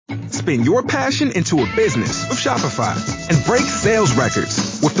spin your passion into a business with Shopify and break sales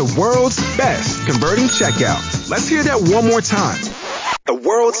records with the world's best converting checkout. Let's hear that one more time. The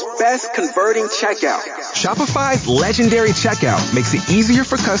world's best converting checkout. Shopify's legendary checkout makes it easier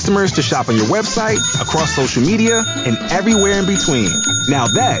for customers to shop on your website, across social media, and everywhere in between. Now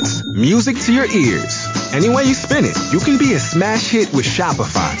that's music to your ears. Any way you spin it, you can be a smash hit with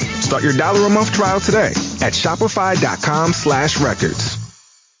Shopify. Start your $1 a month trial today at shopify.com/records.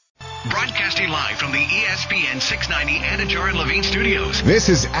 Broadcasting live from the ESPN 690 Anajar and Levine studios. This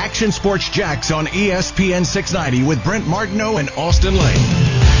is Action Sports Jacks on ESPN 690 with Brent Martineau and Austen Lane.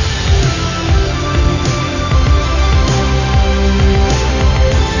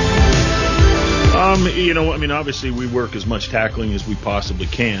 Obviously we work as much tackling as we possibly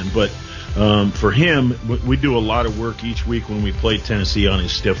can, but for him, we do a lot of work each week when we play Tennessee on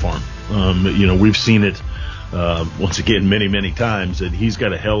his stiff arm. We've seen it once again many times that he's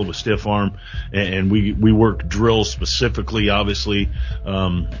got a hell of a stiff arm, and we work drills specifically, obviously,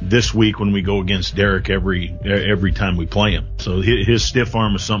 this week when we go against Derek every time we play him. So his stiff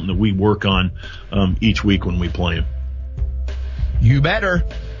arm is something that we work on each week when we play him. You better.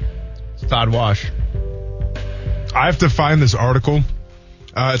 Todd Wash. I have to find this article.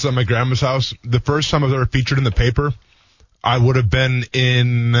 It's at my grandma's house. The first time I was ever featured in the paper, I would have been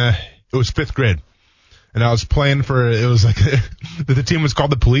it was 5th grade. And I was playing the team was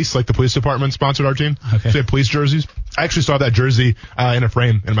called the Police, like the police department sponsored our team. Okay. So they had police jerseys. I actually saw that jersey in a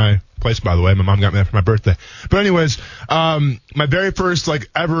frame in my place, by the way. My mom got me that for my birthday. But anyways, my very first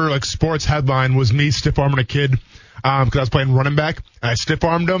ever sports headline was me stiff arming a kid. Cause I was playing running back and I stiff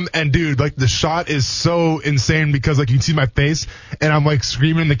armed him, and dude, the shot is so insane because you can see my face and I'm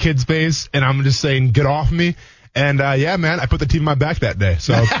screaming in the kid's face and I'm just saying, get off me. And, yeah, man, I put the team in my back that day.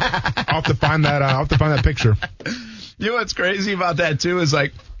 So I'll have to find that picture. You know what's crazy about that too is that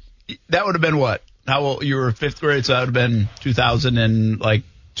would have been what? How old? You were 5th grade, so that would have been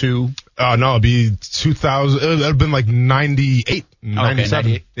 2002. No, it'd be 2000. It would have been 98, 97.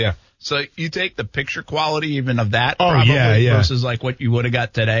 98. Yeah. So you take the picture quality even of that, versus what you would have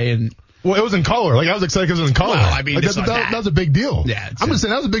got today, and well, it was in color. I was excited because it was in color. Well, I mean, that was a big deal. Yeah, I'm just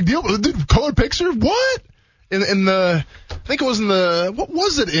saying that was a big deal. Dude, color picture? What? In the, I think it was in the, what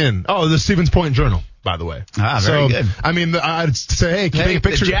was it in? Oh, the Stevens Point Journal, by the way. Very good. I mean, I'd say, hey, can you take a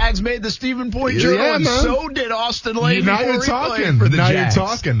picture? The Jags made the Stevens Point Journal, and so did Austen Lane. Now you're talking. You're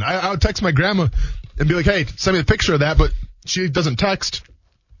talking. I would text my grandma and be like, hey, send me a picture of that, but she doesn't text.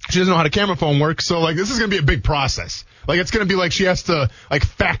 She doesn't know how the camera phone works, so this is gonna be a big process. It's gonna be she has to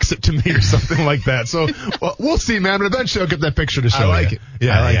fax it to me or something like that. So we'll see, man. But eventually I'll get that picture to show. I like you. it.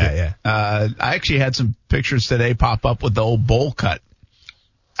 Yeah, I like it. Yeah. I actually had some pictures today pop up with the old bowl cut.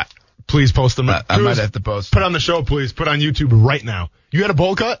 Please post them. I might have to post. Put on the show, please. Put on YouTube right now. You had a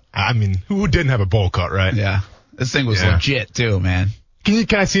bowl cut? I mean, who didn't have a bowl cut, right? Yeah. This thing was legit too, man. Can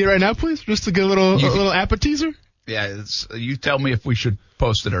I see it right now, please? Just to get a little appetizer? Yeah, you tell me if we should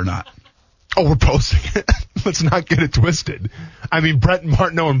post it or not. Oh, we're posting it. Let's not get it twisted. I mean, Brent and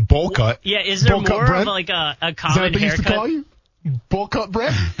Martineau and bowl cut. Yeah, is there bowl more cut, of a common is that what they haircut? used to call you? Bowl cut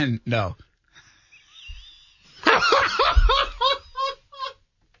Brent? No.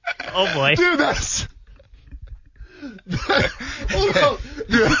 Oh boy, dude, that's. I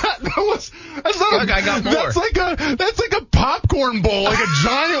got more. That's like a popcorn bowl, like a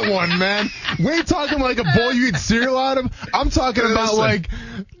giant one, man. We ain't talking a bowl you eat cereal out of. I'm talking about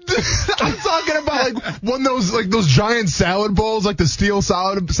one of those giant salad bowls, like the steel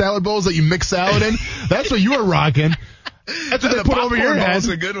salad bowls that you mix salad in. That's what you were rocking. That's what they put over your head. That's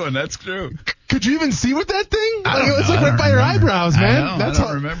a good one. That's true. Could you even see with that thing? It's right by your eyebrows, man. I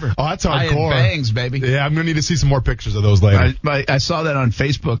don't remember. Oh, that's hardcore. Bangs, baby. Yeah, I'm gonna need to see some more pictures of those later. I saw that on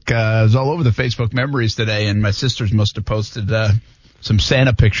Facebook. I was all over the Facebook memories today, and my sisters must have posted some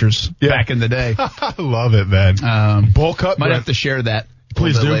Santa pictures back in the day. I love it, man. Bowl cut. Might have to share that.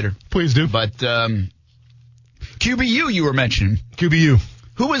 Please do later. Please do. But QBU, you were mentioning. QBU.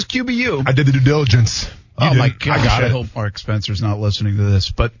 Who is QBU? I did the due diligence. My gosh, I hope Mark Spencer's not listening to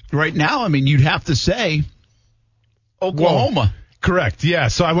this. But right now, I mean, you'd have to say Oklahoma. Well, correct, yeah.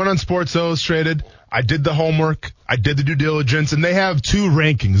 So I went on Sports Illustrated. I did the homework. I did the due diligence. And they have two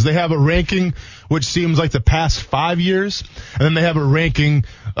rankings. They have a ranking which seems like the past 5 years, and then they have a ranking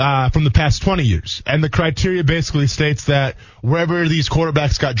from the past 20 years. And the criteria basically states that wherever these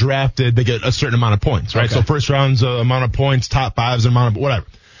quarterbacks got drafted, they get a certain amount of points, right? Okay. So first round's amount of points, top five's amount of whatever.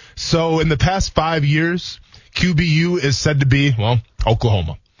 So in the past 5 years, QBU is said to be,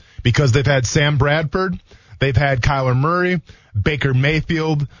 Oklahoma. Because they've had Sam Bradford, they've had Kyler Murray, Baker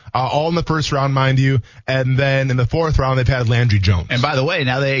Mayfield, all in the first round, mind you. And then in the fourth round, they've had Landry Jones. And by the way,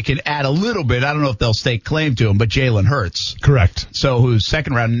 now they can add a little bit. I don't know if they'll stake claim to him, but Jalen Hurts. Correct. So who's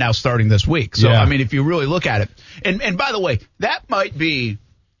second round and now starting this week. So, yeah. I mean, if you really look at it. And by the way, that might be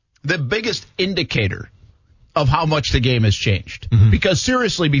the biggest indicator of how much the game has changed. Mm-hmm. Because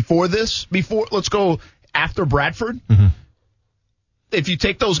seriously, let's go after Bradford. Mm-hmm. If you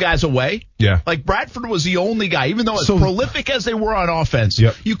take those guys away, like Bradford was the only guy, even though as prolific as they were on offense,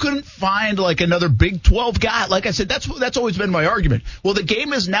 you couldn't find like another Big 12 guy. Like I said, that's always been my argument. Well, the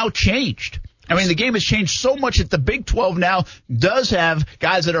game has now changed. I mean, the game has changed so much that the Big 12 now does have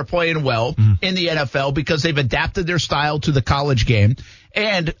guys that are playing well in the NFL because they've adapted their style to the college game.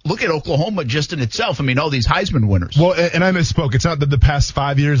 And look at Oklahoma just in itself. I mean, all these Heisman winners. Well, and I misspoke. It's not the past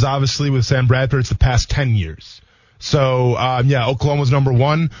 5 years, obviously, with Sam Bradford. It's the past 10 years. So, Oklahoma's number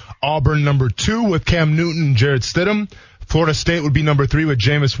 1. Auburn number 2 with Cam Newton and Jarrett Stidham. Florida State would be number 3 with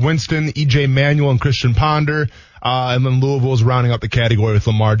Jameis Winston, E.J. Manuel, and Christian Ponder. And then Louisville's rounding up the category with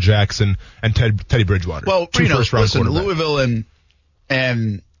Lamar Jackson and Teddy Bridgewater. Well, listen, Louisville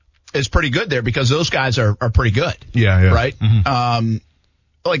and is pretty good there because those guys are pretty good. Yeah. Right? Mm-hmm.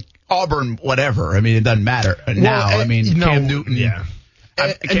 Like Auburn, whatever. I mean, it doesn't matter now. Cam Newton. Yeah.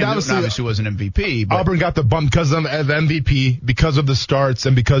 Cam Newton obviously was an MVP. But Auburn got the bump because of the MVP, because of the starts,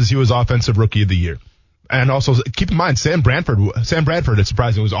 and because he was Offensive Rookie of the Year. And also, keep in mind, Sam Bradford, it's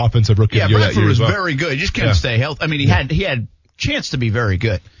surprising, was Offensive Rookie of the Year that year as well. Bradford was very good. He just couldn't stay healthy. I mean, he had chance to be very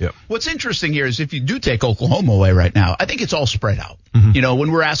good. Yep. What's interesting here is if you do take Oklahoma away right now, I think it's all spread out. Mm-hmm.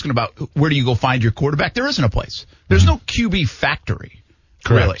 When we're asking about where do you go find your quarterback, there isn't a place. There's no QB factory.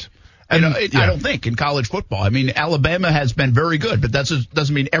 Correct. Really. I don't think in college football. I mean, Alabama has been very good, but that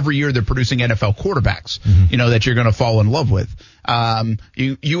doesn't mean every year they're producing NFL quarterbacks, that you're going to fall in love with.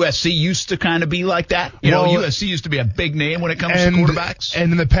 USC used to kind of be like that. USC used to be a big name when it comes to quarterbacks.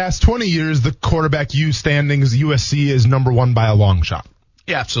 And in the past 20 years, the quarterback U standings, USC is number 1 by a long shot.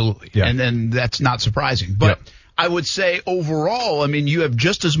 Yeah, absolutely. Yeah. And then that's not surprising. But I would say overall, I mean, you have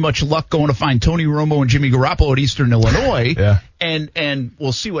just as much luck going to find Tony Romo and Jimmy Garoppolo at Eastern Illinois. And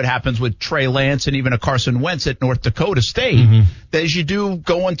we'll see what happens with Trey Lance and even a Carson Wentz at North Dakota State as you do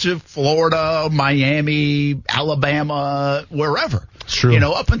going to Florida, Miami, Alabama, wherever. It's true.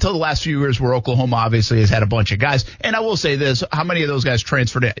 Up until the last few years where Oklahoma obviously has had a bunch of guys. And I will say this, how many of those guys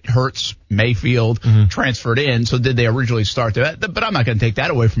transferred in? Hurts, Mayfield, transferred in. So did they originally start there? But I'm not going to take that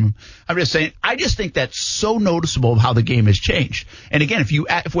away from them. I'm just saying, I just think that's so noticeable of how the game has changed. And again,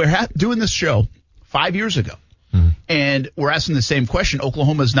 if we're doing this show 5 years ago, and we're asking the same question,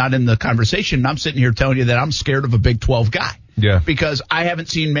 Oklahoma's not in the conversation, and I'm sitting here telling you that I'm scared of a Big 12 guy. Yeah. Because I haven't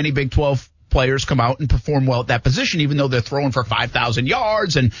seen many Big 12 players come out and perform well at that position, even though they're throwing for 5,000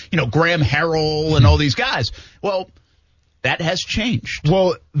 yards and, Graham Harrell and all these guys. Well, that has changed.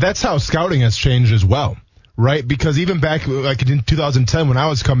 Well, that's how scouting has changed as well. Right? Because even back like in 2010 when I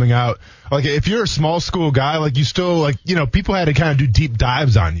was coming out, like if you're a small school guy, like you still people had to kind of do deep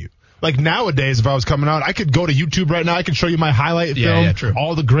dives on you. Like nowadays, if I was coming out, I could go to YouTube right now. I could show you my highlight film,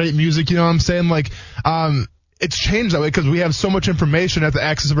 all the great music. You know what I'm saying? Like, it's changed that way because we have so much information at the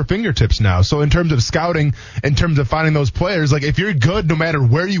access of our fingertips now. So in terms of scouting, in terms of finding those players, like if you're good, no matter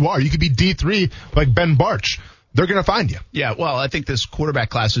where you are, you could be D3 like Ben Barch. They're going to find you. Yeah, well, I think this quarterback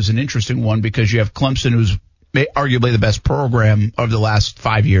class is an interesting one because you have Clemson, who's arguably the best program of the last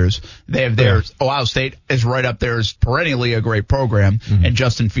 5 years. They have theirs. Ohio State is right up there as perennially a great program, and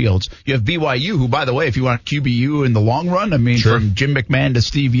Justin Fields. You have BYU, who, by the way, if you want QBU in the long run, I mean, from Jim McMahon to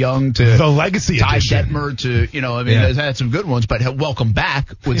Steve Young to the legacy Ty edition. Detmer to, they've had some good ones, but welcome back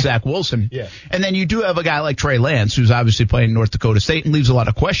with Zach Wilson. And then you do have a guy like Trey Lance, who's obviously playing North Dakota State and leaves a lot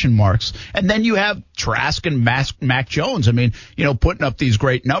of question marks. And then you have Trask and Mac Jones. I mean, putting up these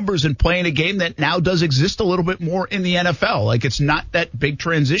great numbers and playing a game that now does exist a little bit more in the NFL. Like it's not that big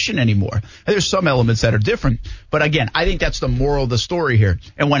transition anymore. And there's some elements that are different. But again, I think that's the moral of the story here.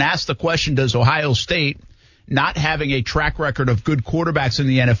 And when asked the question, does Ohio State not having a track record of good quarterbacks in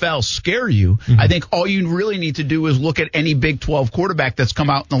the NFL scare you? I think all you really need to do is look at any Big 12 quarterback that's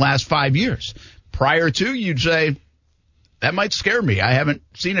come out in the last 5 years. Prior to, you'd say, that might scare me. I haven't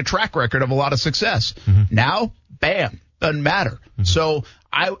seen a track record of a lot of success. Now, bam, doesn't matter. So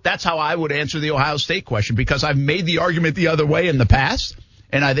that's how I would answer the Ohio State question, because I've made the argument the other way in the past,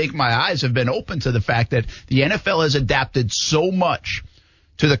 and I think my eyes have been open to the fact that the NFL has adapted so much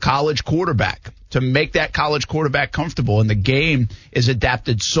to the college quarterback to make that college quarterback comfortable, and the game is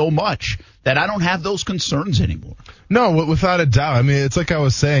adapted so much that I don't have those concerns anymore. No, without a doubt. I mean, it's like I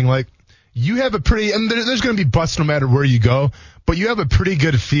was saying, like, you have a pretty, and there's going to be busts no matter where you go, but you have a pretty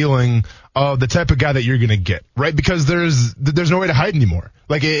good feeling of the type of guy that you're going to get, right? Because there's no way to hide anymore.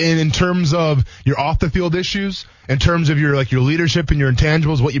 Like in terms of your off the field issues, in terms of your leadership and your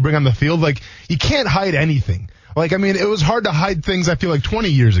intangibles, what you bring on the field, like you can't hide anything. Like, I mean, it was hard to hide things, I feel like 20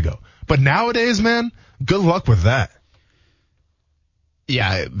 years ago, but nowadays, man, good luck with that.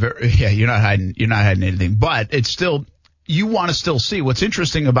 Yeah, you're not hiding anything, but it's still, you want to still see. What's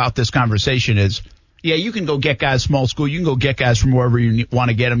interesting about this conversation is, yeah, you can go get guys small school. You can go get guys from wherever you want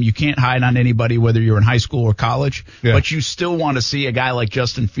to get them. You can't hide on anybody, whether you're in high school or college. Yeah. But you still want to see a guy like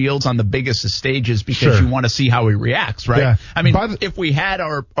Justin Fields on the biggest of stages because you want to see how he reacks, right? Yeah. I mean, if we had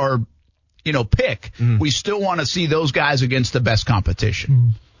our pick, we still want to see those guys against the best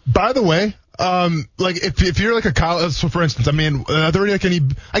competition. By the way, like if you're like a college, so for instance, I mean, are there like any?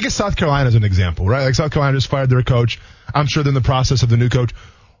 I guess South Carolina is an example, right? Like South Carolina just fired their coach. I'm sure they're in the process of the new coach.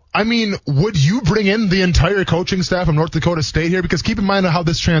 I mean, would you bring in the entire coaching staff of North Dakota State here? Because keep in mind how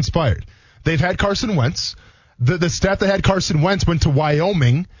this transpired. They've had Carson Wentz. The staff that had Carson Wentz went to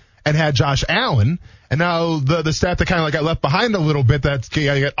Wyoming and had Josh Allen. And now the staff that kind of like got left behind a little bit that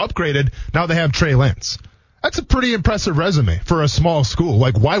got upgraded, now they have Trey Lance. That's a pretty impressive resume for a small school.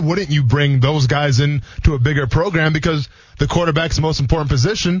 Like, why wouldn't you bring those guys in to a bigger program? Because the quarterback's the most important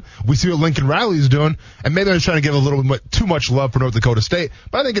position. We see what Lincoln Riley's doing, and maybe they're trying to give a little bit too much love for North Dakota State.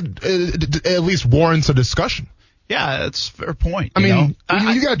 But I think it at least warrants a discussion. Yeah, that's a fair point. I mean,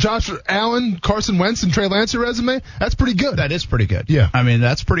 you got Josh Allen, Carson Wentz, and Trey Lance your resume. That's pretty good. That is pretty good. Yeah. I mean,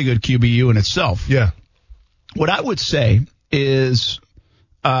 that's pretty good QBU in itself. Yeah. What I would say is,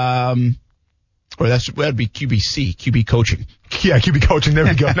 or that'd be QB coaching. Yeah, QB coaching. There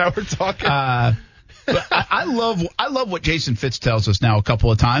we go. Now we're talking. But I love what Jason Fitz tells us now a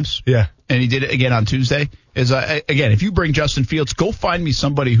couple of times. Yeah. And he did it again on Tuesday. Again, if you bring Justin Fields, go find me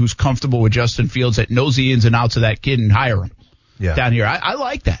somebody who's comfortable with Justin Fields, that knows the ins and outs of that kid, and hire him. Yeah. Down here. I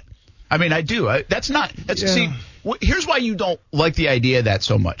like that. I mean, I do. See, here's why you don't like the idea of that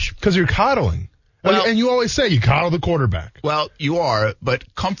so much. Because you're coddling. Well, and you always say you coddle the quarterback. Well, you are,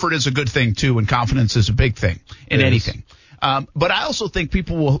 but comfort is a good thing, too, and confidence is a big thing in anything. But I also think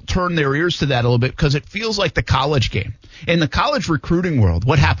people will turn their ears to that a little bit because it feels like the college game. In the college recruiting world,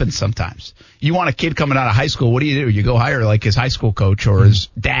 what happens sometimes? You want a kid coming out of high school, what do? You go hire like his high school coach or his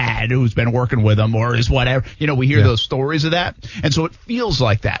dad who's been working with him or his whatever. You know, we hear those stories of that. And so it feels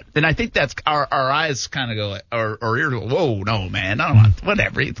like that. And I think that's our eyes kind of go, our ears go, whoa, no, man, I don't want,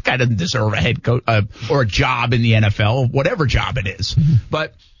 whatever. This guy doesn't deserve a head coach or a job in the NFL, whatever job it is.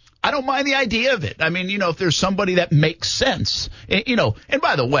 But I don't mind the idea of it. I mean, if there's somebody that makes sense, and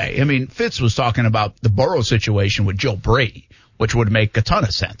by the way, I mean, Fitz was talking about the Burrow situation with Joe Brady, which would make a ton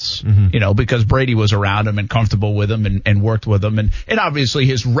of sense, because Brady was around him and comfortable with him and worked with him. And obviously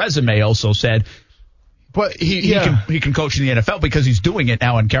his resume also said, but he can coach in the NFL because he's doing it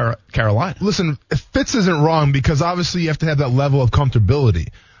now in Carolina. Listen, Fitz isn't wrong because obviously you have to have that level of comfortability.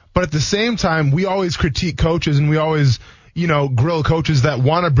 But at the same time, we always critique coaches and we always grill coaches that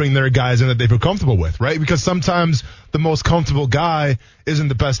want to bring their guys in that they feel comfortable with, right? Because sometimes the most comfortable guy isn't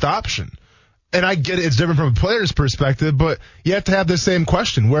the best option. And I get it. It's different from a player's perspective, but you have to have the same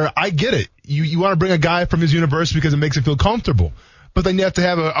question where I get it. You want to bring a guy from his university because it makes him feel comfortable. But then you have to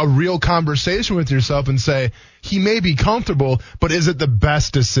have a real conversation with yourself and say, he may be comfortable, but is it the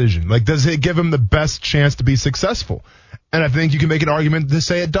best decision? Like, does it give him the best chance to be successful? And I think you can make an argument to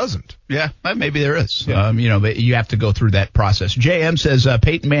say it doesn't. Yeah, maybe there is. Yeah. But you have to go through that process. JM says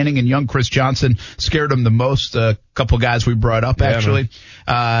Peyton Manning and young Chris Johnson scared him the most. A couple guys we brought up, actually.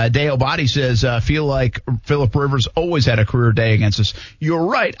 Dale Body says, feel like Phillip Rivers always had a career day against us. You're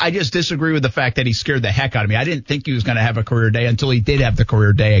right. I just disagree with the fact that he scared the heck out of me. I didn't think he was going to have a career day until he did have the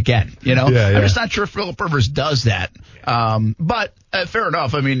career day again. I'm just not sure if Phillip Rivers does that. But fair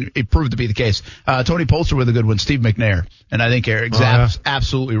enough. I mean, it proved to be the case. Tony Polster with a good one. Steve McNair. And I think Eric's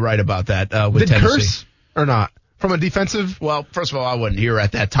absolutely right about that with Tennessee. Did Curse or not? From a defensive? Well, first of all, I wasn't here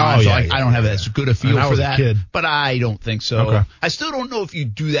at that time, I don't have as good a feel for that. But I don't think so. Okay. I still don't know if you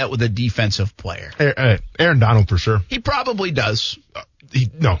do that with a defensive player. Aaron Donald for sure. He probably does. He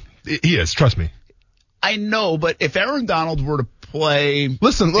is. Trust me. I know, but if Aaron Donald were to play,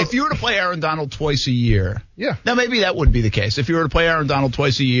 if you were to play Aaron Donald twice a year, now maybe that would be the case. If you were to play Aaron Donald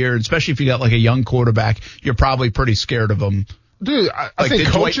twice a year, especially if you got like a young quarterback, you're probably pretty scared of him. Dude, I think did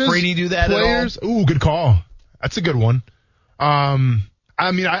coaches, Dwight Freeney do that players, at all? Ooh, good call. That's a good one. I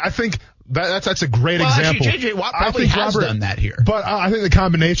mean, I think that's a great example. Actually, J.J. Watt probably has done that here. But I think the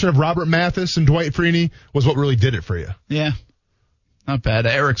combination of Robert Mathis and Dwight Freeney was what really did it for you. Yeah. Not bad.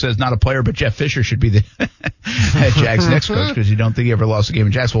 Eric says not a player, but Jeff Fisher should be the head Jags next coach because you don't think he ever lost a game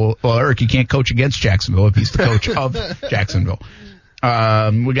in Jacksonville. Well, Eric, you can't coach against Jacksonville if he's the coach of Jacksonville.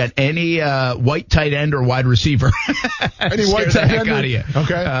 We got any white tight end or wide receiver. Any white tight end? Out of you.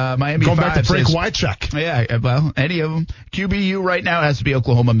 Okay. Miami going 5 back to Frank says, Wycheck. Yeah, well, any of them. QBU right now has to be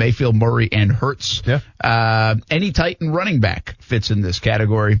Oklahoma, Mayfield, Murray, and Hurts. Yeah. Any Titan running back fits in this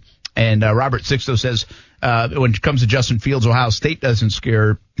category. And Robert Sixto says when it comes to Justin Fields, Ohio State doesn't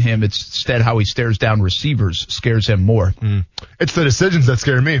scare him. It's instead how he stares down receivers scares him more. It's the decisions that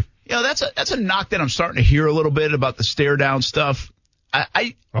scare me. That's a knock that I'm starting to hear a little bit about the stare down stuff. Are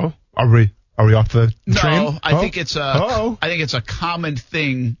we off the train? No, I think it's a common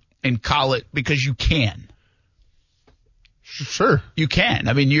thing in college because you can. Sure. You can.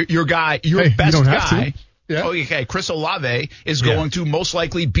 I mean, your best guy. Yeah. Okay, Chris Olave is going to most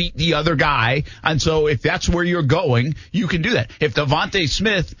likely beat the other guy, and so if that's where you're going, you can do that. If Devontae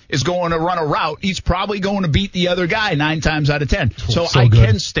Smith is going to run a route, he's probably going to beat the other guy 9 times out of 10. So I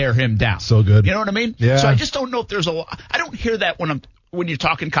can stare him down. So good. You know what I mean? Yeah. So I just don't know if there's I don't hear that when you're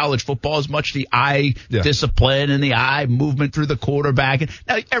talking college football as much, the eye discipline and the eye movement through the quarterback.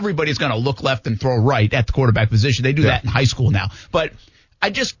 Now, everybody's going to look left and throw right at the quarterback position. They do that in high school now. But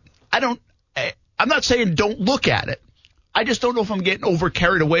I'm not saying don't look at it. I just don't know if I'm getting over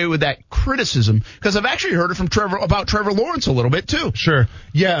carried away with that criticism because I've actually heard it from Trevor Lawrence a little bit too. Sure.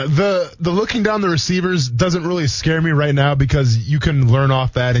 Yeah. The looking down the receivers doesn't really scare me right now because you can learn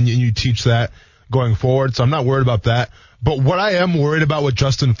off that and you teach that going forward. So I'm not worried about that. But what I am worried about with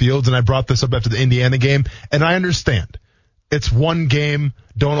Justin Fields, and I brought this up after the Indiana game, and I understand it's one game.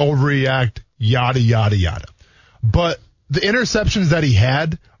 Don't overreact. Yada, yada, yada. But the interceptions that he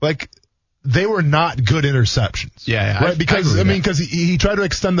had, they were not good interceptions. Yeah. Right? Because he tried to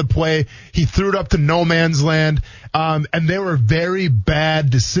extend the play. He threw it up to no man's land. And they were very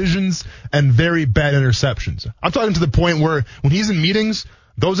bad decisions and very bad interceptions. I'm talking to the point where when he's in meetings,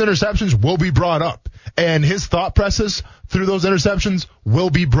 those interceptions will be brought up. And his thought process through those interceptions will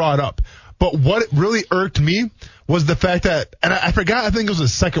be brought up. But what really irked me was the fact that, and I forgot, I think it was the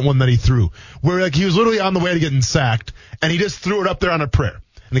second one that he threw, where he was literally on the way to getting sacked, and he just threw it up there on a prayer.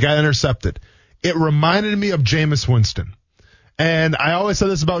 And the guy intercepted. It reminded me of Jameis Winston. And I always said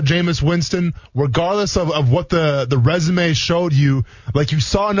this about Jameis Winston, regardless of what the resume showed you, you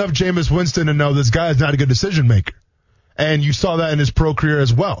saw enough Jameis Winston to know this guy is not a good decision maker. And you saw that in his pro career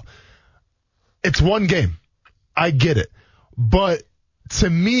as well. It's one game. I get it. But to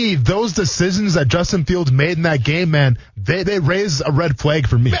me, those decisions that Justin Fields made in that game, man, they raise a red flag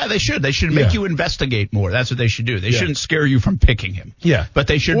for me. Yeah, they should. They should make you investigate more. That's what they should do. They shouldn't scare you from picking him. Yeah. But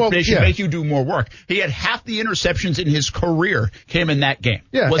they should make you do more work. He had half the interceptions in his career came in that game.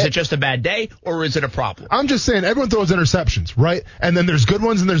 Yeah. Was it just a bad day or is it a problem? I'm just saying everyone throws interceptions, right? And then there's good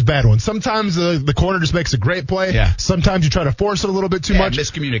ones and there's bad ones. Sometimes the corner just makes a great play. Yeah. Sometimes you try to force it a little bit too much.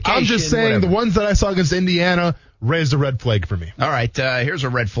 Miscommunication. I'm just saying the ones that I saw against Indiana raised a red flag for me. All right, here's a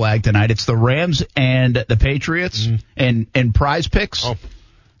red flag tonight. It's the Rams and the Patriots and Prize Picks. Oh.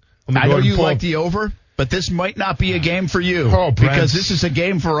 I know you like the over, but this might not be a game for you because this is a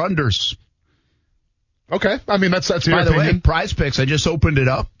game for unders. Okay, I mean that's your By the opinion. way, Prize Picks, I just opened it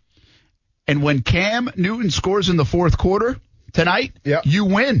up, and when Cam Newton scores in the fourth quarter tonight, you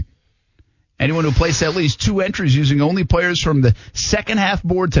win. Anyone who placed at least 2 entries using only players from the second half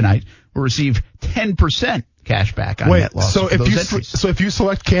board tonight will receive 10% cash back on net loss. So if you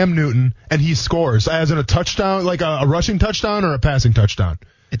select Cam Newton and he scores, as in a touchdown, like a rushing touchdown or a passing touchdown?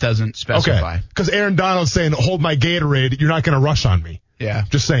 It doesn't specify. Okay, because Aaron Donald's saying, hold my Gatorade, you're not going to rush on me. Yeah.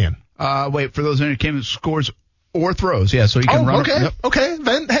 Just saying. Wait, for those who Cam scores or throws. Yeah, so you can run. Okay, okay.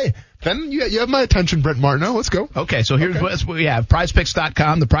 Then you have my attention, Brent Martineau. Let's go. Okay, so here's what we have.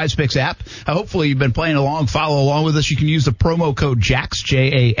 PrizePicks.com, the PrizePicks app. Hopefully you've been playing along. Follow along with us. You can use the promo code JAX,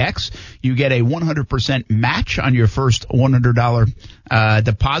 J-A-X. You get a 100% match on your first $100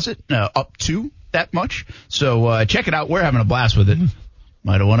 deposit, up to that much. So check it out. We're having a blast with it.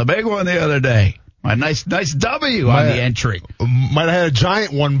 Might have won a big one the other day. A nice W on the entry. Might have had a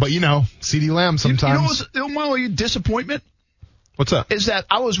giant one, but CeeDee Lamb sometimes. You know my disappointment? What's up? Is that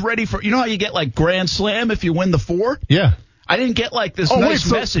I was ready for, how you get Grand Slam if you win the 4? Yeah. I didn't get this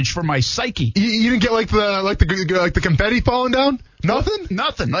message for my psyche. You didn't get the confetti falling down? Nothing?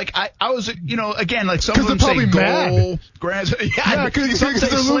 Nothing. I was, again, some of them probably say mad. goal, Grand. Yeah, because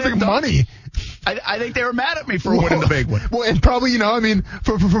they're losing money. I think they were mad at me for winning the big one. Well, and probably,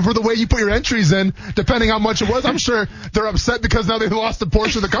 for the way you put your entries in, depending how much it was, I'm sure they're upset because now they've lost a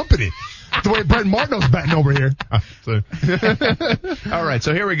portion of the company. The way Brent Martineau's betting over here. All right,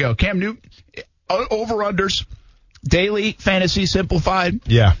 so here we go. Cam Newton, over-unders. daily fantasy simplified.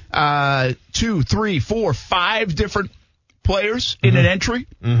 Yeah. 2, 3, 4, 5 different players in an entry.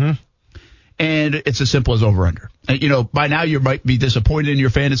 Mm-hmm. And it's as simple as over-under. By now you might be disappointed in your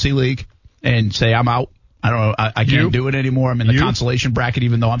fantasy league and say, I'm out. I don't know. I can't do it anymore. I'm in the consolation bracket,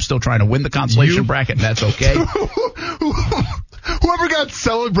 even though I'm still trying to win the consolation bracket, and that's okay. Whoever got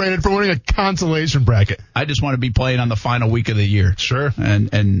celebrated for winning a consolation bracket. I just want to be playing on the final week of the year. Sure.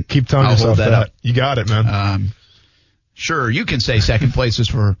 And keep telling yourself that up. You got it, man. Sure, you can say second place is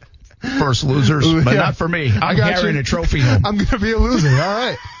for first losers, but not for me. I'm carrying a trophy home. I'm going to be a loser. All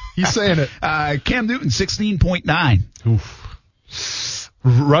right. He's saying it. Cam Newton, 16.9. Oof.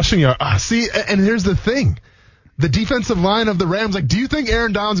 Rushing yard. See, and here's the thing. The defensive line of the Rams, do you think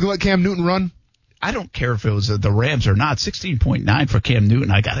Aaron Donald's going to let Cam Newton run? I don't care if it was the Rams or not. 16.9 for Cam Newton.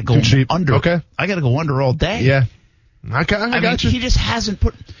 I got to go under. Okay. I got to go under all day. Yeah. I got you. He just hasn't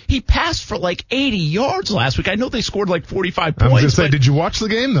he passed for 80 yards last week. I know they scored 45 points. I was going to say, did you watch the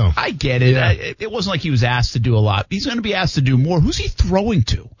game, though? I get it. Yeah. It wasn't like he was asked to do a lot. He's going to be asked to do more. Who's he throwing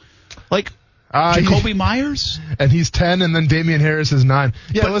to? Jacoby Myers? And he's 10, and then Damian Harris is 9.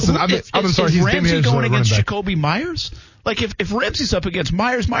 Yeah, but listen, I'm sorry. Is He's Ramsey going against Jacoby Myers? If Ramsey's up against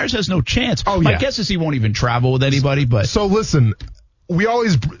Myers has no chance. Oh, yeah. My guess is he won't even travel with anybody. But so listen, we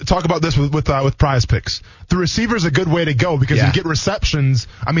always talk about this with Prize Picks. The receiver's a good way to go because you get receptions.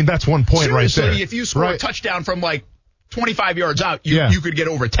 That's 1 point right there. If you score a touchdown from 25 yards out, you could get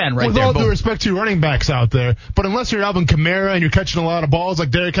over 10 right with there. With all due respect to your running backs out there, but unless you're Alvin Kamara and you're catching a lot of balls like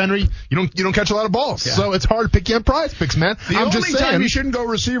Derrick Henry, you don't catch a lot of balls. Yeah. So it's hard to pick you on Prize Picks, man. The only time you shouldn't go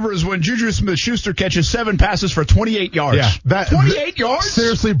receiver is when Juju Smith-Schuster catches 7 passes for 28 yards. Yeah, 28 yards?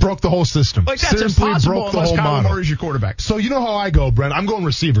 Seriously broke the whole system. That's seriously impossible broke the unless whole Kyler model. Murray's your quarterback. So you know how I go, Brent. I'm going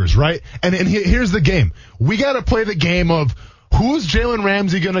receivers, right? And here's the game. We got to play the game of who's Jalen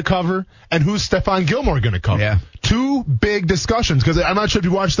Ramsey going to cover and who's Stephon Gilmore going to cover? Yeah. 2 big discussions because I'm not sure if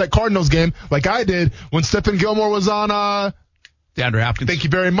you watched that Cardinals game like I did when Stephon Gilmore was on DeAndre Hopkins. Thank you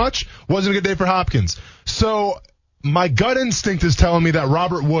very much. Wasn't a good day for Hopkins. So my gut instinct is telling me that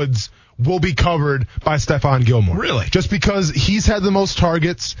Robert Woods will be covered by Stephon Gilmore. Really? Just because he's had the most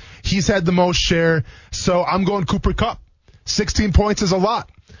targets, he's had the most share. So I'm going Cooper Kupp. 16 points is a lot.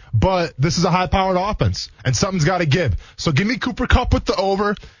 But this is a high-powered offense, and something's got to give. So give me Cooper Kupp with the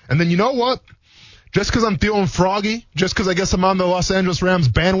over, and then you know what? Just because I'm feeling froggy, just because I guess I'm on the Los Angeles Rams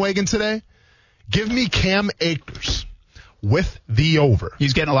bandwagon today, give me Cam Akers with the over.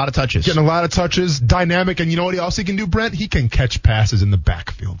 He's getting a lot of touches. Dynamic, and you know what else he can do, Brent? He can catch passes in the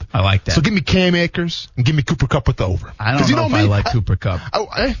backfield. I like that. So give me Cam Akers, and give me Cooper Kupp with the over. I don't know if I like Cooper Kupp.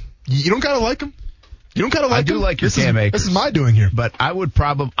 You don't got to like him. You don't gotta like him. I do like your Cam Akers. This is my doing here. But I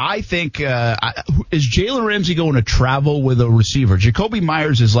think, is Jalen Ramsey going to travel with a receiver? Jacoby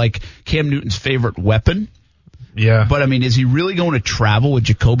Myers is like Cam Newton's favorite weapon. Yeah. But, is he really going to travel with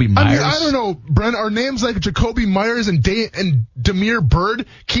Jacoby Myers? I don't know, Brent. Are names like Jacoby Myers and Demir Bird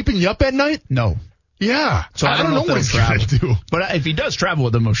keeping you up at night? No. Yeah. So I don't know what he's going to do. But if he does travel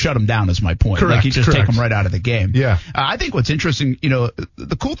with them, he'll shut him down is my point. Correct. He just take him right out of the game. Yeah. I think what's interesting,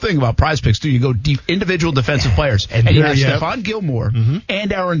 the cool thing about Prize Picks, too, you go deep individual defensive players. And you have Stephon Gilmore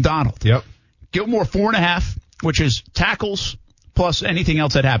and Aaron Donald. Yep. Gilmore 4.5, which is tackles plus anything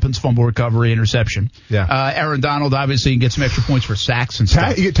else that happens, fumble recovery, interception. Yeah. Aaron Donald, obviously, gets some extra points for sacks and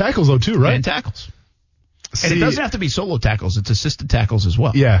stuff. You get tackles, though, too, right? And tackles. And it doesn't have to be solo tackles. It's assisted tackles as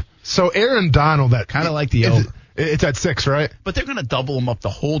well. Yeah. So Aaron Donald, that kind of like the over. It's at 6, right? But they're going to double him up the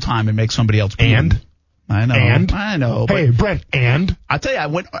whole time and make somebody else. And? I know. Hey, Brent, and? I tell you, I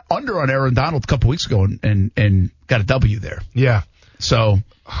went under on Aaron Donald a couple weeks ago and got a W there. Yeah. So.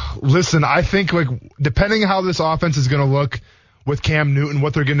 Listen, I think, depending how this offense is going to look with Cam Newton,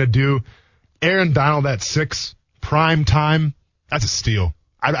 what they're going to do, Aaron Donald at 6, prime time, that's a steal.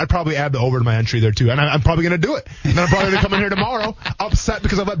 I'd probably add the over to my entry there, too. And I'm probably going to do it. And I'm probably going to come in here tomorrow upset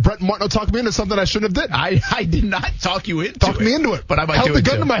because I let Brent Martineau talk me into something I shouldn't have did. I did not talk you into it. Talk me into it. But I might do it, too. Held the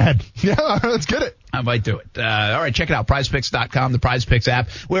gun to my head. Yeah, let's get it. I might do it. All right, check it out, prizepicks.com, the Prize Picks app.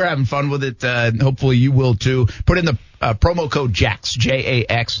 We're having fun with it. Hopefully you will, too. Put in the promo code JAX,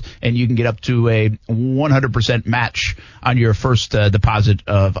 J-A-X, and you can get up to a 100% match on your first deposit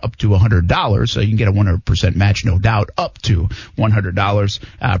of up to $100. So you can get a 100% match, no doubt, up to $100.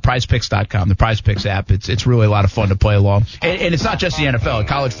 Prizepicks.com, the Prize Picks app. It's really a lot of fun to play along. And it's not just the NFL.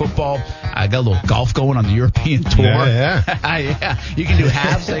 College football, I got a little golf going on the European tour. Yeah. Yeah. You can do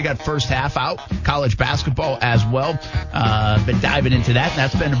halves. They got first half out. College basketball as well. Been diving into that, and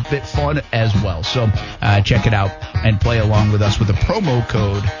that's been a bit fun as well. So check it out and play along with us with the promo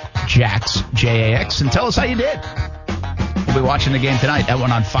code JAX, J-A-X, and tell us how you did. We'll be watching the game tonight. That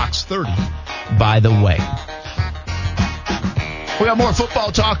one on Fox 30, by the way. We got more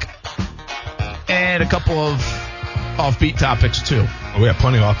football talk and a couple of offbeat topics, too. Oh, we got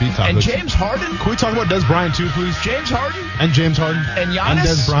plenty of offbeat topics. And James Harden. Can we talk about Des Bryant, too, please? James Harden. And James Harden. And Giannis. And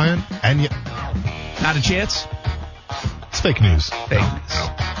Des Bryant. And not a chance? It's fake news. Fake news.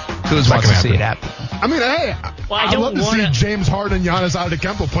 Who's wants to see it happen? I mean, hey, I'd love to see James Harden and Giannis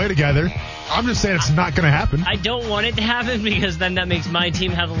Antetokounmpo play together. I'm just saying it's not going to happen. I don't want it to happen because then that makes my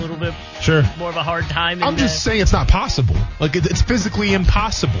team have a little bit more of a hard time. I'm just saying it's not possible. Like, it's physically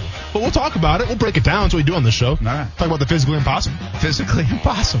impossible. But we'll talk about it. We'll break it down. That's what we do on the show. All right. Talk about the physically impossible. Physically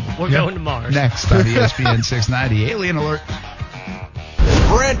impossible. We're going to Mars. Next on ESPN 690. Alien Alert.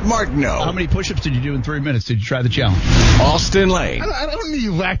 Brent Martineau. How many push-ups did you do in 3 minutes? Did you try the challenge? Austin Lane. I don't need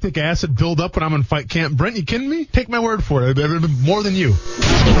lactic acid build-up when I'm in fight camp. Brent, you kidding me? Take my word for it. More than you.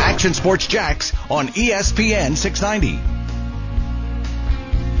 Action Sports Jacks on ESPN 690.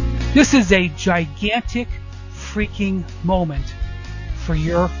 This is a gigantic freaking moment for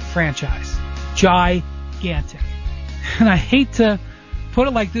your franchise. Gigantic. And I hate to put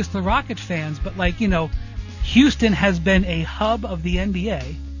it like this to Rocket fans, but Houston has been a hub of the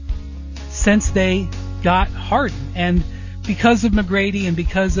NBA since they got Harden. And because of McGrady and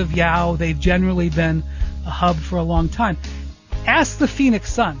because of Yao, they've generally been a hub for a long time. Ask the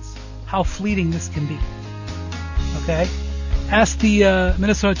Phoenix Suns how fleeting this can be. Okay? Ask the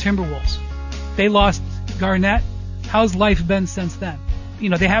Minnesota Timberwolves. They lost Garnett. How's life been since then?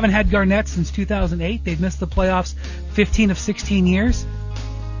 They haven't had Garnett since 2008. They've missed the playoffs 15 of 16 years.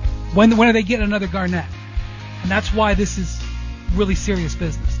 When are they getting another Garnett? And that's why this is really serious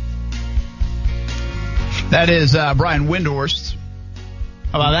business. That is Brian Windhorst.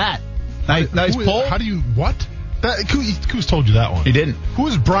 How about that? Nice poll. How do you, what? Who's told you that one? He didn't. Who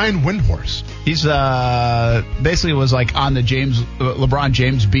is Brian Windhorst? He's basically was like on the LeBron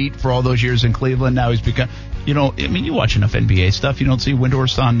James beat for all those years in Cleveland. Now he's become, you watch enough NBA stuff. You don't see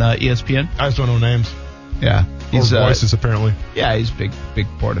Windhorst on ESPN? I just don't know names. Yeah. He's voices, apparently. Yeah, he's a big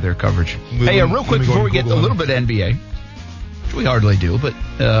part of their coverage. Hey, real quick before we get a little bit of NBA, which we hardly do, but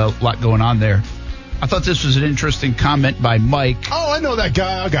a lot going on there. I thought this was an interesting comment by Mike. Oh, I know that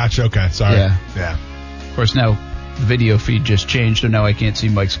guy. I got you. Okay, sorry. Yeah. Of course, now the video feed just changed, so now I can't see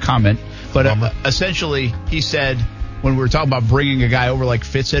Mike's comment. But essentially, he said, when we were talking about bringing a guy over like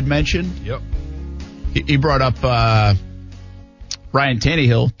Fitz had mentioned, yep, he brought up Ryan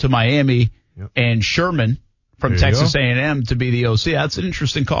Tannehill to Miami and Sherman from Texas A&M to be the OC. That's an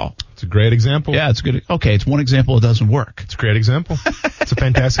interesting call. It's a great example. Yeah, it's good. Okay, it's one example. It doesn't work. It's a great example. It's a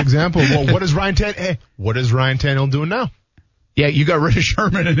fantastic example. Well, what is Ryan Tannehill doing now? Yeah, you got rid of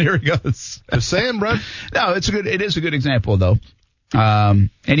Sherman, and here he goes. Just saying, bro. No, it is a good example, though. And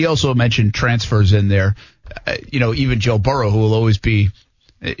he also mentioned transfers in there. Even Joe Burrow, who will always be.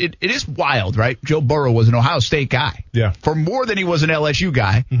 It is wild, right? Joe Burrow was an Ohio State guy. Yeah. For more than he was an LSU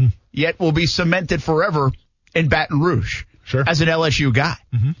guy, yet will be cemented forever in Baton Rouge as an LSU guy.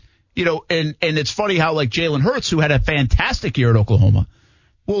 And it's funny how like Jalen Hurts, who had a fantastic year at Oklahoma,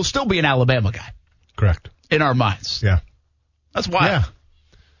 will still be an Alabama guy. Correct. In our minds. Yeah. That's wild.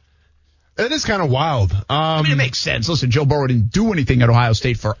 Yeah. It is kind of wild. It makes sense. Listen, Joe Burrow didn't do anything at Ohio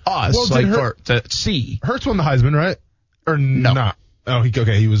State for us, to see. Hurts won the Heisman, right? Or no. Not? Oh,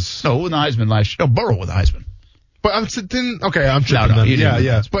 he was. No, won the Heisman last year. No, Burrow won the Heisman. But I'm tripping then.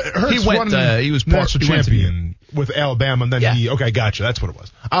 Yeah. But Hurts won. He was national champion with Alabama, and then gotcha. That's what it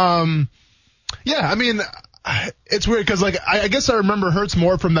was. It's weird because I guess I remember Hurts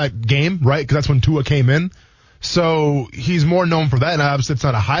more from that game, right? Because that's when Tua came in. So he's more known for that, and obviously it's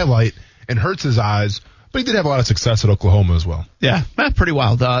not a highlight in Hurts' eyes, but he did have a lot of success at Oklahoma as well. Yeah, that's pretty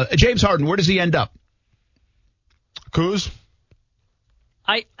wild. James Harden, where does he end up? Kuz?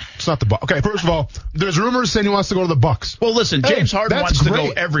 It's not the Bucks. Okay, first of all, there's rumors saying he wants to go to the Bucks. Well, listen, James Harden wants to go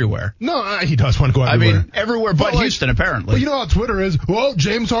everywhere. No, he does want to go everywhere. I mean, everywhere but Houston, apparently. Well, you know how Twitter is. Well,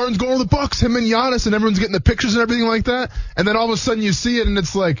 James Harden's going to the Bucks, him and Giannis, and everyone's getting the pictures and everything like that. And then all of a sudden you see it, and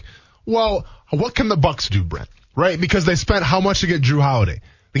it's like, well, what can the Bucks do, Brent? Right? Because they spent how much to get Drew Holiday?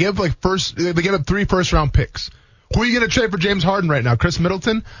 They gave up 3 first-round picks. Who are you going to trade for James Harden right now? Chris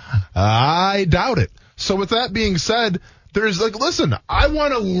Middleton? I doubt it. So with that being said, there's listen, I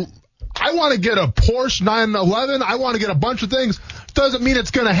want to get a Porsche 911. I want to get a bunch of things. Doesn't mean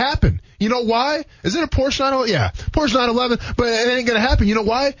it's going to happen. You know why? Is it a Porsche 911? Yeah, Porsche 911, but it ain't going to happen. You know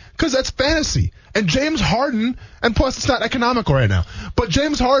why? Because that's fantasy. And James Harden, and plus it's not economical right now, but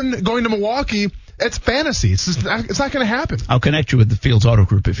James Harden going to Milwaukee, it's fantasy. It's not going to happen. I'll connect you with the Fields Auto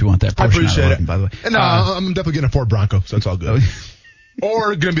Group if you want that Porsche. I appreciate it. By the way. And I'm definitely getting a Ford Bronco, so that's all good.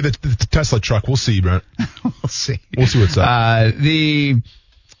 Or going to be the Tesla truck. We'll see, Brent. We'll see. We'll see what's up. The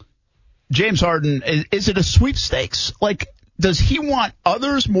James Harden, is it a sweepstakes? does he want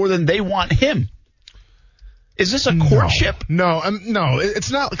others more than they want him? Is this a courtship? No,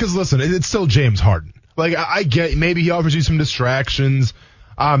 it's not, because listen, it's still James Harden. Like, I get, maybe he offers you some distractions.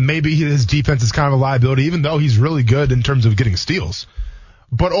 Maybe his defense is kind of a liability, even though he's really good in terms of getting steals.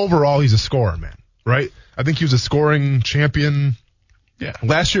 But overall, he's a scorer, man, right? I think he was a scoring champion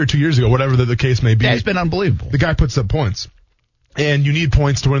last year or 2 years ago, whatever the case may be. Yeah, he's been unbelievable. The guy puts up points. And you need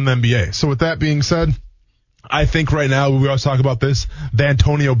points to win the NBA. So with that being said, I think right now, we always talk about this, the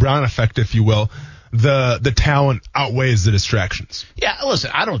Antonio Brown effect, if you will. The talent outweighs the distractions. Yeah,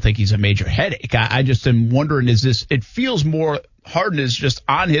 listen, I don't think he's a major headache. I just am wondering, it feels more Harden is just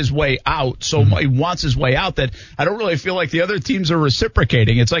on his way out, so he wants his way out, that I don't really feel like the other teams are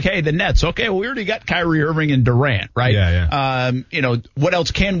reciprocating. It's like, hey, the Nets, okay, well, we already got Kyrie Irving and Durant, right? Yeah. What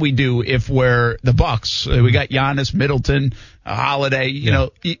else can we do if we're the Bucks? We got Giannis, Middleton, Holiday,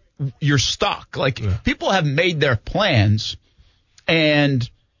 you're stuck. People have made their plans, and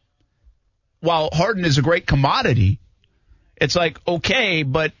while Harden is a great commodity, it's like, okay,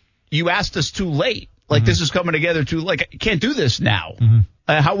 but you asked us too late. This is coming together too. I can't do this now.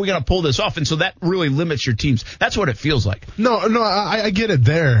 How are we going to pull this off? And so that really limits your teams. That's what it feels like. No, I get it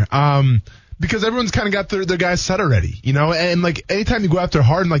there. Because everyone's kind of got their guys set already, and anytime you go after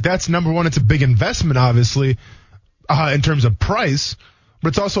Harden, that's number one. It's a big investment, obviously, in terms of price, but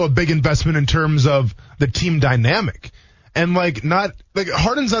it's also a big investment in terms of the team dynamic. And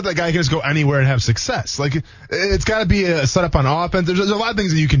Harden's not that guy who can just go anywhere and have success. It's got to be a setup on offense. There's a lot of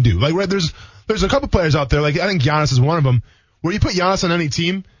things that you can do. There's a couple players out there. I think Giannis is one of them, where you put Giannis on any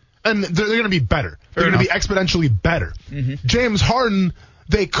team, and they're going to be better. They're going to be exponentially better. James Harden,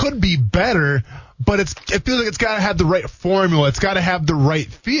 they could be better, but it feels like it's got to have the right formula. It's got to have the right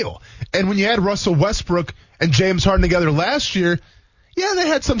feel. And when you had Russell Westbrook and James Harden together last year, yeah, they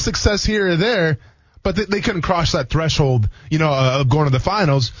had some success here or there, but they couldn't cross that threshold, of going to the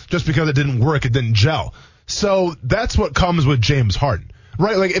finals just because it didn't work. It didn't gel. So that's what comes with James Harden,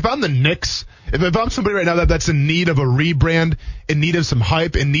 right? If I'm the Knicks, if I'm somebody right now that's in need of a rebrand, in need of some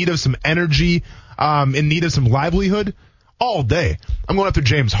hype, in need of some energy, in need of some livelihood, all day, I'm going after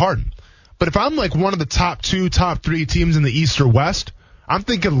James Harden. But if I'm one of the top 2, top 3 teams in the East or West, I'm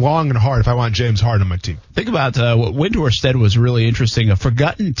thinking long and hard if I want James Harden on my team. Think about what Windhorst said was really interesting. A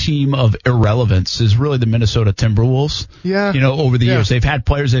forgotten team of irrelevance is really the Minnesota Timberwolves. Yeah. Over the years. They've had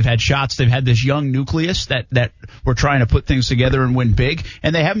players, they've had shots, they've had this young nucleus that were trying to put things together and win big,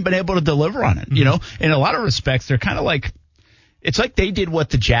 and they haven't been able to deliver on it. In a lot of respects, they're kind of it's like they did what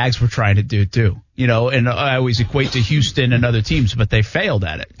the Jags were trying to do too, and I always equate to Houston and other teams, but they failed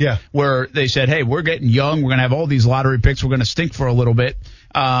at it. Yeah. Where they said, hey, we're getting young. We're going to have all these lottery picks. We're going to stink for a little bit.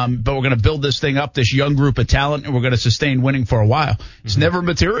 But we're going to build this thing up, this young group of talent, and we're going to sustain winning for a while. It's never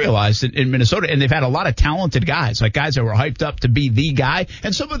materialized in Minnesota, and they've had a lot of talented guys, guys that were hyped up to be the guy,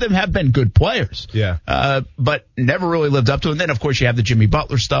 and some of them have been good players. Yeah. But never really lived up to it. And then, of course, you have the Jimmy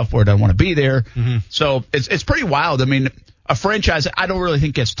Butler stuff where they don't want to be there. So it's pretty wild. I mean, a franchise I don't really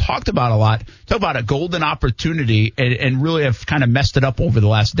think gets talked about a lot. Talk about a golden opportunity and really have kind of messed it up over the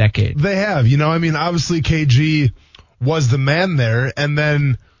last decade. They have. Obviously KG was the man there, and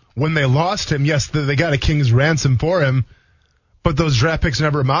then when they lost him, yes, they got a king's ransom for him, but those draft picks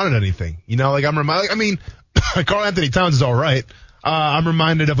never amounted to anything. Karl Anthony Towns is all right. I'm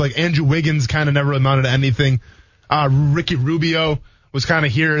reminded of Andrew Wiggins kind of never amounted to anything. Ricky Rubio was kind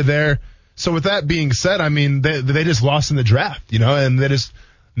of here or there. So with that being said, they just lost in the draft, and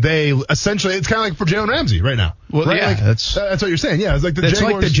they essentially, it's kind of like for Jalen Ramsey right now. Well, right? yeah, that's what you're saying. Yeah, it's like the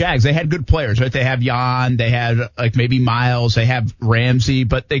Jaguars. Like the Jags. They had good players, right? They have Jan, they had maybe Miles, they have Ramsey,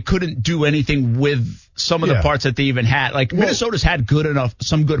 but they couldn't do anything with some of the parts that they even had. Minnesota's had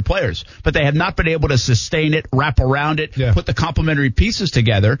some good players, but they have not been able to sustain it, wrap around it, put the complementary pieces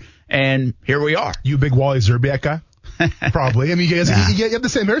together, and here we are. You a big Wally Zerbiak guy? Probably. You guys, you have the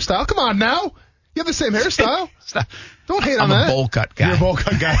same hairstyle. Come on now. You have the same hairstyle. Don't hate on that. I'm a bowl cut guy. You're a bowl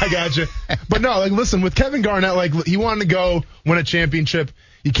cut guy. I got you. But no, listen, with Kevin Garnett, he wanted to go win a championship.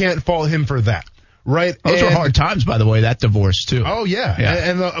 You can't fault him for that, right? Those were hard times, by the way, that divorce, too. Oh, yeah.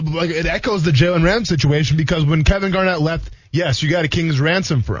 And it echoes the Jalen Ramsey situation, because when Kevin Garnett left, yes, you got a king's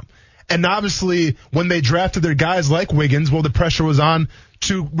ransom for him. And obviously, when they drafted their guys like Wiggins, the pressure was on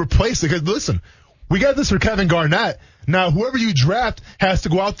to replace it. Because, listen, we got this for Kevin Garnett. Now, whoever you draft has to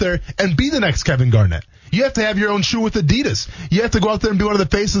go out there and be the next Kevin Garnett. You have to have your own shoe with Adidas. You have to go out there and be one of the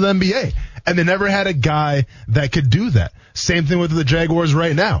faces of the NBA. And they never had a guy that could do that. Same thing with the Jaguars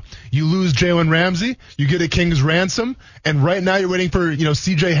right now. You lose Jalen Ramsey, you get a king's ransom, and right now you're waiting for,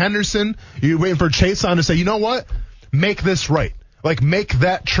 C.J. Henderson, you're waiting for Chase on to say, you know what? Make this right. Like, make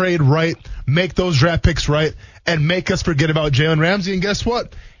that trade right, make those draft picks right, and make us forget about Jalen Ramsey. And guess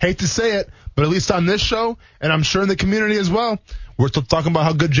what? Hate to say it, but at least on this show, and I'm sure in the community as well, we're still talking about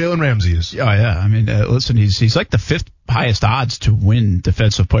how good Jalen Ramsey is. Oh, yeah. I mean, listen, he's like the 5th highest odds to win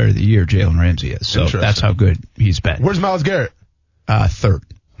Defensive Player of the Year, Jalen Ramsey is. So that's how good he's been. Where's Myles Garrett? 3rd.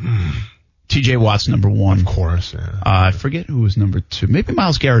 TJ Watt's number 1. Of course, yeah. I forget who was number 2. Maybe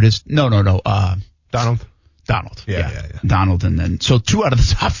Myles Garrett is. No. Donald. Yeah. Donald, and then so 2 out of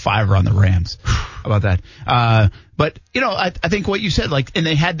the top 5 are on the Rams. How about that? But I think what you said, like, and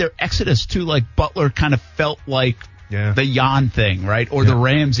they had their exodus too. Like Butler kind of felt like the Jan thing, right, or the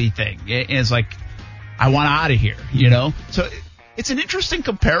Ramsey thing. And it's like, I want out of here, So it's an interesting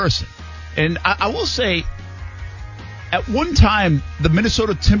comparison, and I will say, at one time, the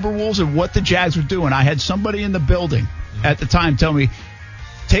Minnesota Timberwolves and what the Jags were doing, I had somebody in the building at the time tell me,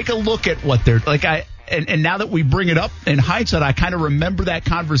 take a look at what they're like. And now that we bring it up in hindsight, I kind of remember that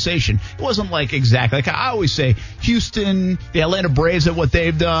conversation. It wasn't like exactly like I always say, Houston, the Atlanta Braves at what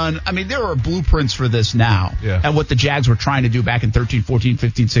they've done. I mean, there are blueprints for this now at what the Jags were trying to do back in 13, 14,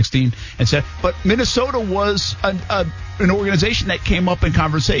 15, 16. But Minnesota was an organization that came up in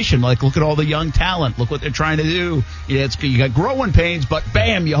conversation. Like, look at all the young talent. Look what they're trying to do. You got growing pains, but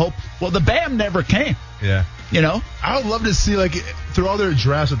bam, you hope. Well, the bam never came. Yeah. I would love to see, like, through all their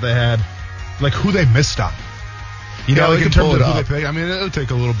drafts that they had, like, who they missed on. Like in terms of who they picked. I mean, it'll take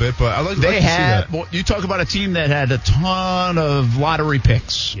a little bit, but I'd like to see that. Well, you talk about a team that had a ton of lottery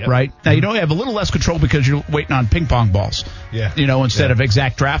picks, right? Now, you have a little less control because you're waiting on ping pong balls, instead of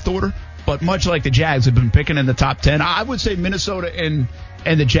exact draft order. But much like the Jags have been picking in the top 10, I would say Minnesota and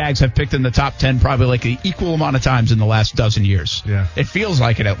the Jags have picked in the top 10 probably like an equal amount of times in the last dozen years. Yeah. It feels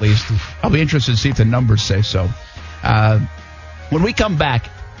like it, at least. I'll be interested to see if the numbers say so. When we come back,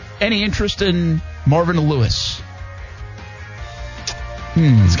 any interest in Marvin Lewis?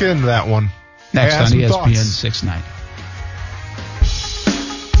 Let's get into that one. Next on ESPN 690.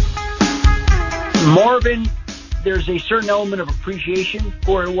 Marvin, there's a certain element of appreciation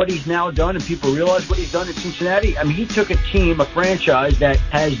for what he's now done, and people realize what he's done in Cincinnati. I mean, he took a team, a franchise that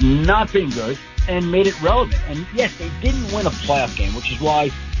has not been good, and made it relevant. And yes, they didn't win a playoff game, which is why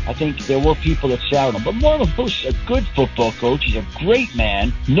I think there were people that soured him. But Marvin Lewis is a good football coach. He's a great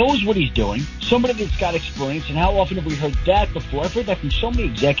man, knows what he's doing, somebody that's got experience. And how often have we heard that before? I've heard that from so many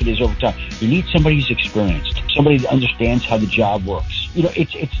executives over time. You need somebody who's experienced, somebody that understands how the job works.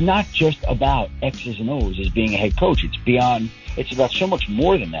 It's not just about X's and O's as being a head coach. It's about so much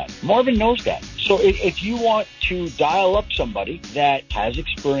more than that. Marvin knows that. So if you want to dial up somebody that has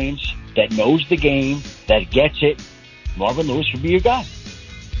experience, that knows the game, that gets it, Marvin Lewis would be your guy.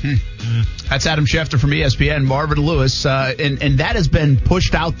 That's Adam Schefter from ESPN. Marvin Lewis, and that has been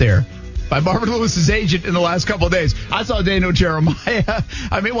pushed out there by Marvin Lewis's agent in the last couple of days. I saw Daniel Jeremiah.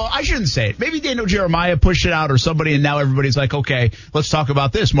 I shouldn't say it. Maybe Daniel Jeremiah pushed it out or somebody, and now everybody's like, okay, let's talk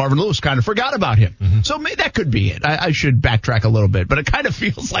about this. Marvin Lewis kind of forgot about him. So maybe that could be it. I should backtrack a little bit, but it kind of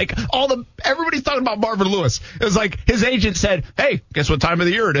feels like everybody's talking about Marvin Lewis. It's like his agent said, hey, guess what time of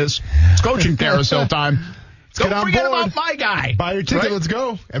the year it is? It's coaching carousel time. Don't forget about my guy. Buy your ticket. Right? Let's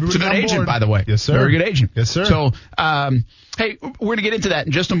go. It's a good agent, by the way. Yes, sir. Very good agent. Yes, sir. So, hey, we're going to get into that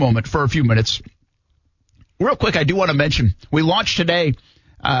in just a moment for a few minutes. Real quick, I do want to mention, we launched today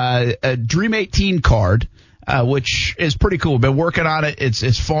a Dream 18 card, which is pretty cool. Been working on it.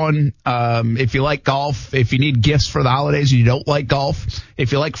 It's fun. If you like golf, if you need gifts for the holidays and you don't like golf,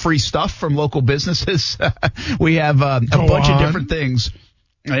 if you like free stuff from local businesses, we have a bunch of different things.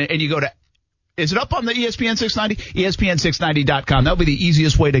 And you go to, is it up on the ESPN 690? ESPN690.com. That'll be the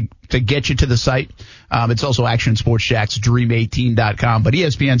easiest way to get you to the site. It's also Action Sports Jack's Dream18.com, but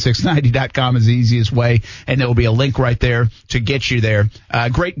ESPN690.com is the easiest way, and there will be a link right there to get you there.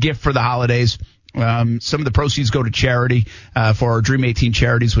 Great gift for the holidays. Some of the proceeds go to charity for our Dream 18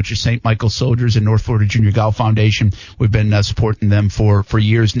 charities, which is St. Michael's Soldiers and North Florida Junior Golf Foundation. We've been supporting them for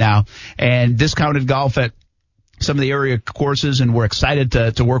years now. And discounted golf at some of the area courses, and we're excited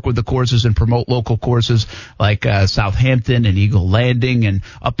to work with the courses and promote local courses like Southampton and Eagle Landing, and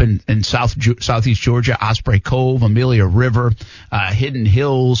up in southeast Georgia, Osprey Cove, Amelia River, Hidden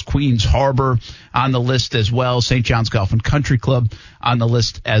Hills, Queens Harbor on the list as well, St. John's Golf and Country Club on the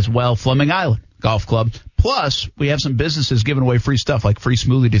list as well, Fleming Island Golf Club. Plus, we have some businesses giving away free stuff like free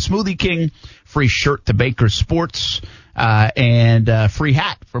smoothie to Smoothie King, free shirt to Baker Sports, and free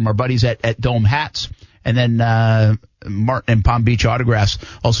hat from our buddies at Dome Hats. And then Martin and Palm Beach Autographs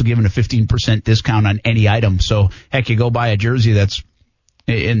also giving a 15% discount on any item. So, heck, you go buy a jersey that's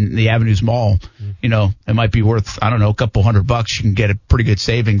in the Avenues Mall, it might be worth, I don't know, a couple $100. You can get a pretty good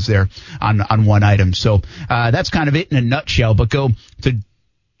savings there on one item. So that's kind of it in a nutshell. But go to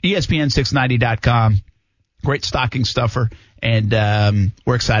ESPN690.com. Great stocking stuffer. And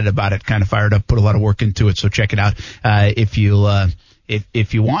we're excited about it. Kind of fired up, put a lot of work into it. So check it out if you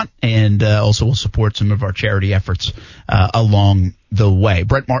want. And also we'll support some of our charity efforts along the way.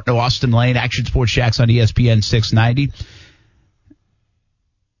 Brent, Martin, Austin Lane, Action Sports Jacks on ESPN 690.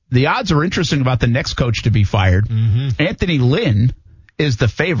 The odds are interesting about the next coach to be fired. Mm-hmm. Anthony Lynn is the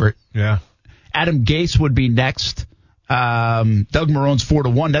favorite. Yeah. Adam Gase would be next. Doug Marone's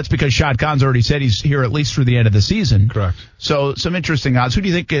 4-1. That's because Shad Khan's already said he's here at least through the end of the season. Correct. So some interesting odds. Who do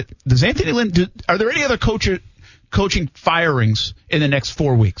you think does Anthony Lynn are there any other coaching firings in the next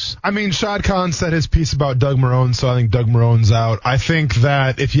 4 weeks? I mean, Shad Khan said his piece about Doug Marone, so I think Doug Marone's out. I think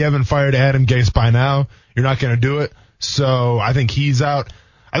that if you haven't fired Adam Gase by now, you're not going to do it. So I think he's out.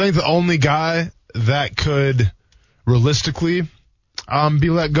 I think the only guy that could realistically be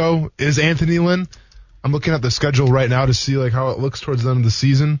let go is Anthony Lynn. I'm looking at the schedule right now to see how it looks towards the end of the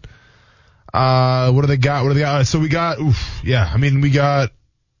season. What do they got? So we got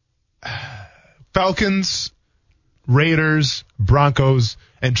Falcons, Raiders, Broncos,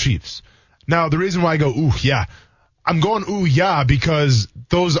 and Chiefs. Now, the reason why I go, I'm going, because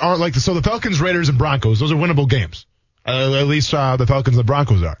those aren't so the Falcons, Raiders, and Broncos, those are winnable games. At least the Falcons and the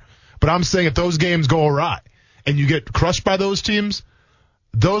Broncos are. But I'm saying if those games go awry and you get crushed by those teams,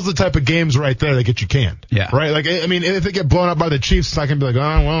 those are the type of games right there that get you canned. Yeah. Right? If they get blown up by the Chiefs, it's not going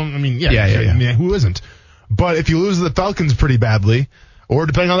to be yeah. Who isn't? But if you lose the Falcons pretty badly, or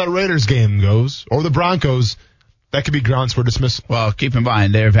depending on how that Raiders game goes, or the Broncos, that could be grounds for dismissal. Well, keep in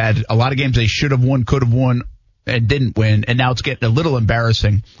mind, they've had a lot of games they should have won, could have won, and didn't win, and now it's getting a little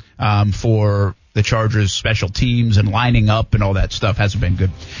embarrassing for the Chargers' special teams and lining up and all that stuff hasn't been good.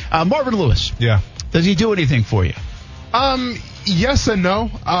 Marvin Lewis. Yeah. Does he do anything for you? Yes and no.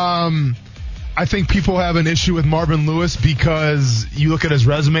 I think people have an issue with Marvin Lewis because you look at his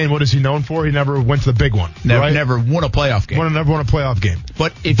resume and what is he known for? He never went to the big one. Never won a playoff game. Never won a playoff game.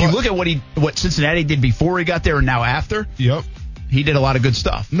 But if you look at what Cincinnati did before he got there and now after, yep, he did a lot of good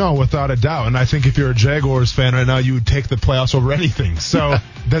stuff. No, without a doubt. And I think if you're a Jaguars fan right now, you would take the playoffs over anything. So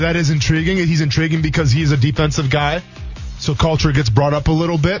that is intriguing. He's intriguing because he's a defensive guy. So culture gets brought up a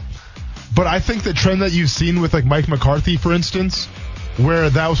little bit. But I think the trend that you've seen with Mike McCarthy, for instance, where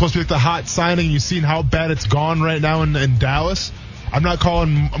that was supposed to be the hot signing, you've seen how bad it's gone right now in Dallas. I'm not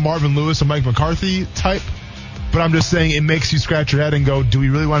calling Marvin Lewis a Mike McCarthy type, but I'm just saying it makes you scratch your head and go, do we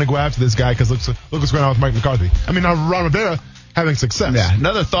really want to go after this guy? Because look what's going on with Mike McCarthy. I mean, Ron Rivera having success. Yeah,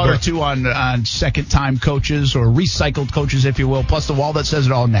 another thought or two on second-time coaches or recycled coaches, if you will, plus the wall that says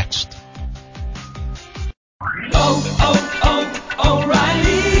it all next.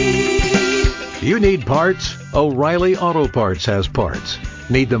 O'Reilly. You need parts? O'Reilly Auto Parts has parts.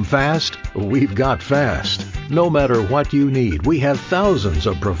 Need them fast? We've got fast. No matter what you need, we have thousands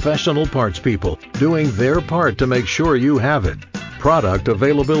of professional parts people doing their part to make sure you have it. Product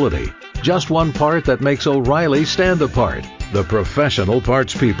availability. Just one part that makes O'Reilly stand apart. The professional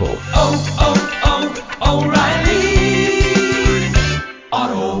parts people. O'Reilly.